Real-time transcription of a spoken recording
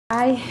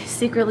I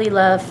secretly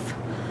love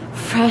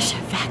fresh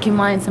vacuum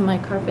lines on my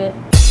carpet.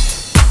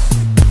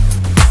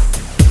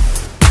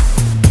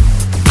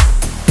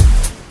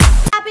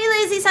 Happy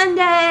Lazy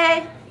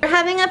Sunday! We're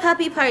having a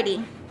puppy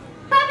party.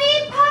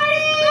 Puppy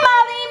party!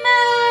 Mommy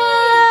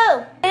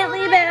moo!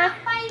 Bentley Bear.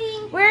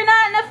 We're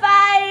not in a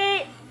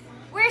fight.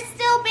 We're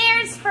still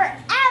bears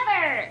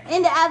forever.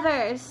 And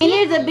evers. And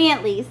here's the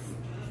Bentleys.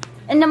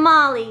 And the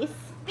Mollies.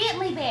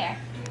 Bentley Bear.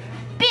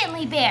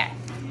 Bentley Bear.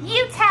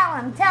 You tell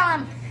him.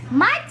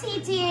 My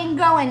TT ain't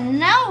going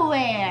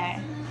nowhere.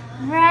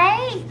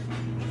 Right?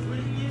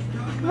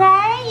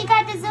 Right? You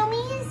got the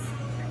zoomies?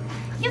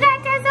 You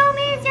got the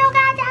zoomies? You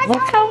got the zoomies?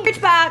 Look how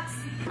rich box.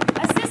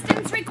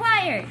 Assistance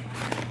required.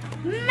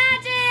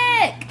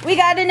 Magic! We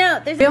got a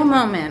note. There's a real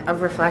moment of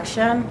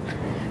reflection.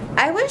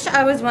 I wish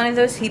I was one of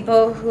those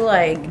people who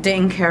like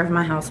didn't care if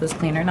my house was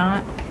clean or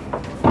not.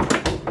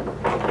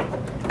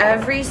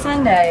 Every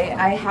Sunday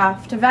I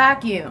have to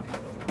vacuum.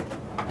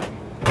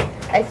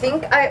 I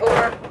think I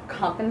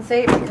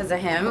overcompensate because of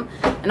him,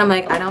 and I'm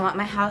like, I don't want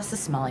my house to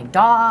smell like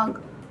dog.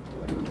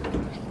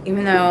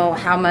 Even though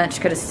how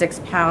much could a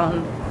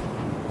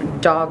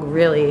 6-pound dog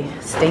really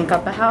stink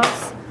up a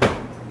house?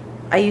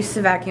 I used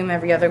to vacuum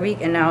every other week,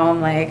 and now I'm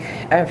like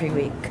every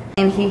week.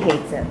 And he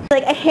hates it.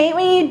 Like, I hate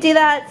when you do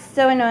that, it's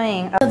so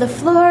annoying. So the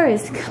floor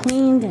is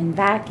cleaned and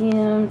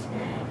vacuumed.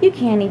 You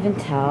can't even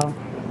tell,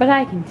 but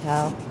I can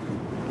tell.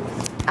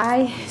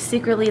 I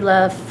secretly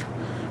love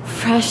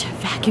fresh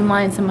vacuum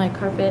lines on my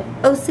carpet.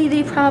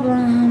 OCD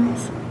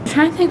problems. I'm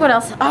trying to think what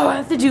else. Oh, I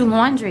have to do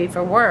laundry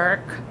for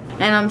work.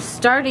 And I'm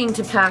starting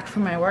to pack for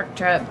my work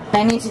trip.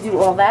 I need to do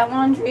all that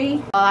laundry.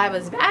 While I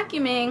was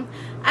vacuuming,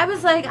 I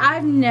was like,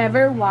 I've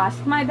never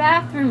washed my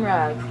bathroom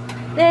rug.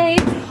 They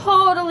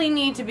totally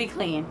need to be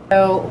clean.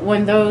 So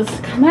when those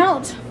come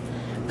out,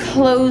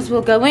 clothes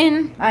will go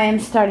in. I am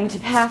starting to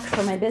pack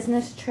for my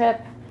business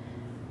trip.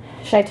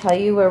 Should I tell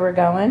you where we're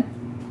going?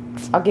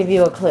 I'll give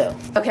you a clue.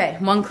 Okay,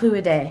 1 clue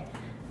a day.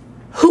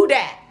 Who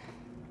dat?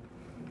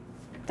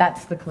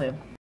 That's the clue.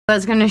 I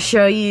was gonna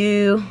show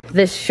you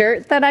this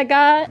shirt that I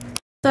got.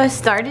 So I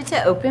started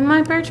to open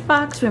my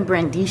Birchbox when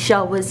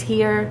Brandisha was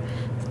here,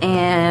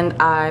 and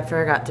I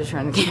forgot to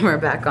turn the camera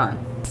back on.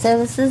 So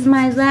this is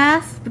my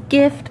last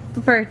gift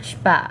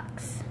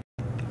Birchbox.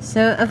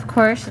 So of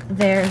course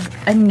there's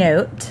a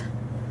note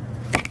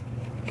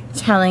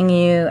telling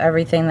you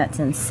everything that's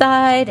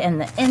inside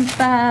and the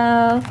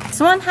info. This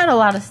one had a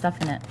lot of stuff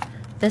in it.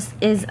 This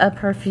is a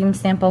perfume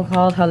sample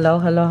called Hello,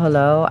 Hello,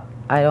 Hello.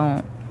 I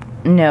don't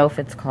know if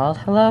it's called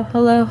Hello,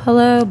 Hello,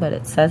 Hello, but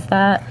it says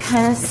that.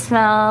 Kind of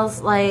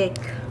smells like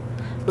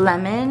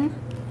lemon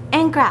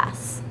and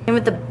grass. And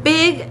with the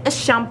big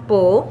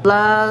shampoo.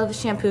 Love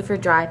shampoo for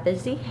dry,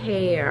 busy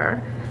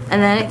hair.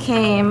 And then it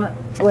came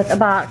with a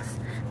box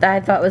that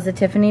I thought was a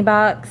Tiffanie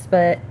box,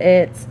 but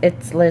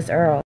it's Liz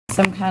Earle.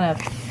 Some kind of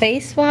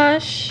face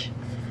wash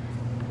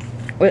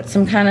with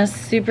some kind of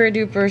super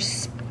duper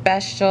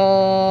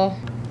special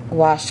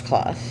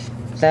washcloth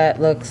that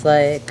looks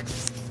like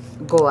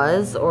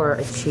gauze or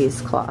a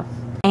cheesecloth.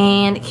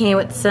 And it came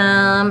with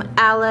some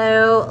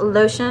aloe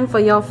lotion for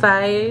your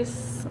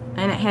face,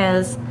 and it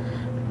has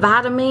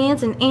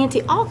vitamins and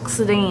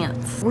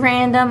antioxidants.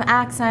 Random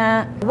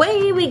accent.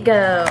 Away we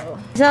go.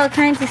 There's all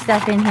kinds of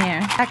stuff in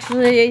here.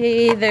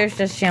 Actually, there's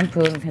just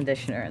shampoo and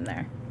conditioner in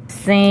there.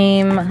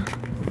 Same.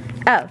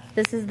 Oh,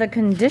 this is the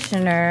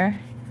conditioner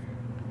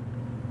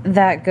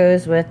that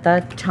goes with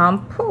the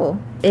shampoo.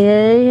 It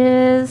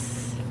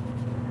is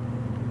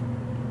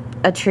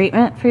a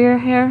treatment for your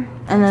hair.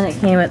 And then it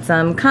came with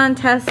some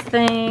contest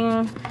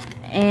thing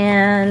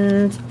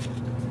and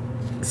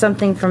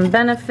something from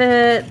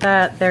Benefit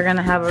that they're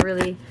gonna have a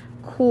really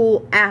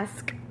cool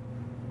Ask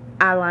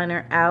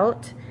eyeliner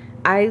out.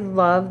 I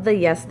love the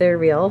Yes They're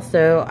Real,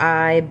 so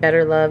I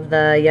better love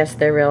the Yes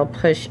They're Real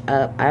Push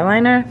Up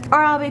eyeliner, or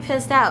I'll be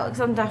pissed out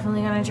because I'm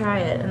definitely gonna try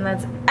it. And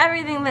that's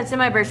everything that's in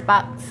my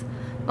Birchbox.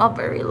 My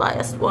very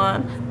last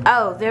one.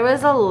 Oh, there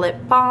was a lip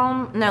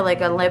balm, no, like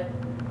a lip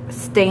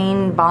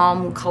stain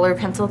balm color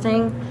pencil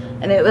thing,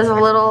 and it was a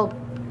little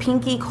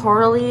pinky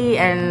corally,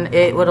 and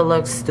it would have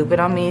looked stupid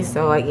on me,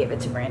 so I gave it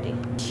to Brandy.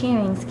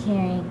 Cheering's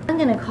caring. I'm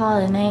gonna call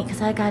it a night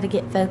because I gotta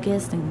get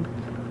focused and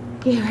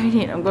get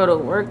ready to go to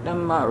work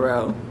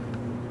tomorrow.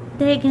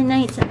 Say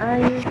goodnight to all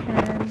your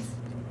friends.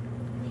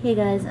 Hey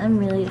guys, I'm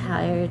really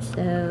tired,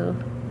 so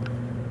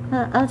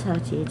I'll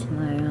talk to you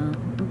tomorrow.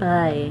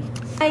 Bye.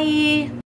 Bye.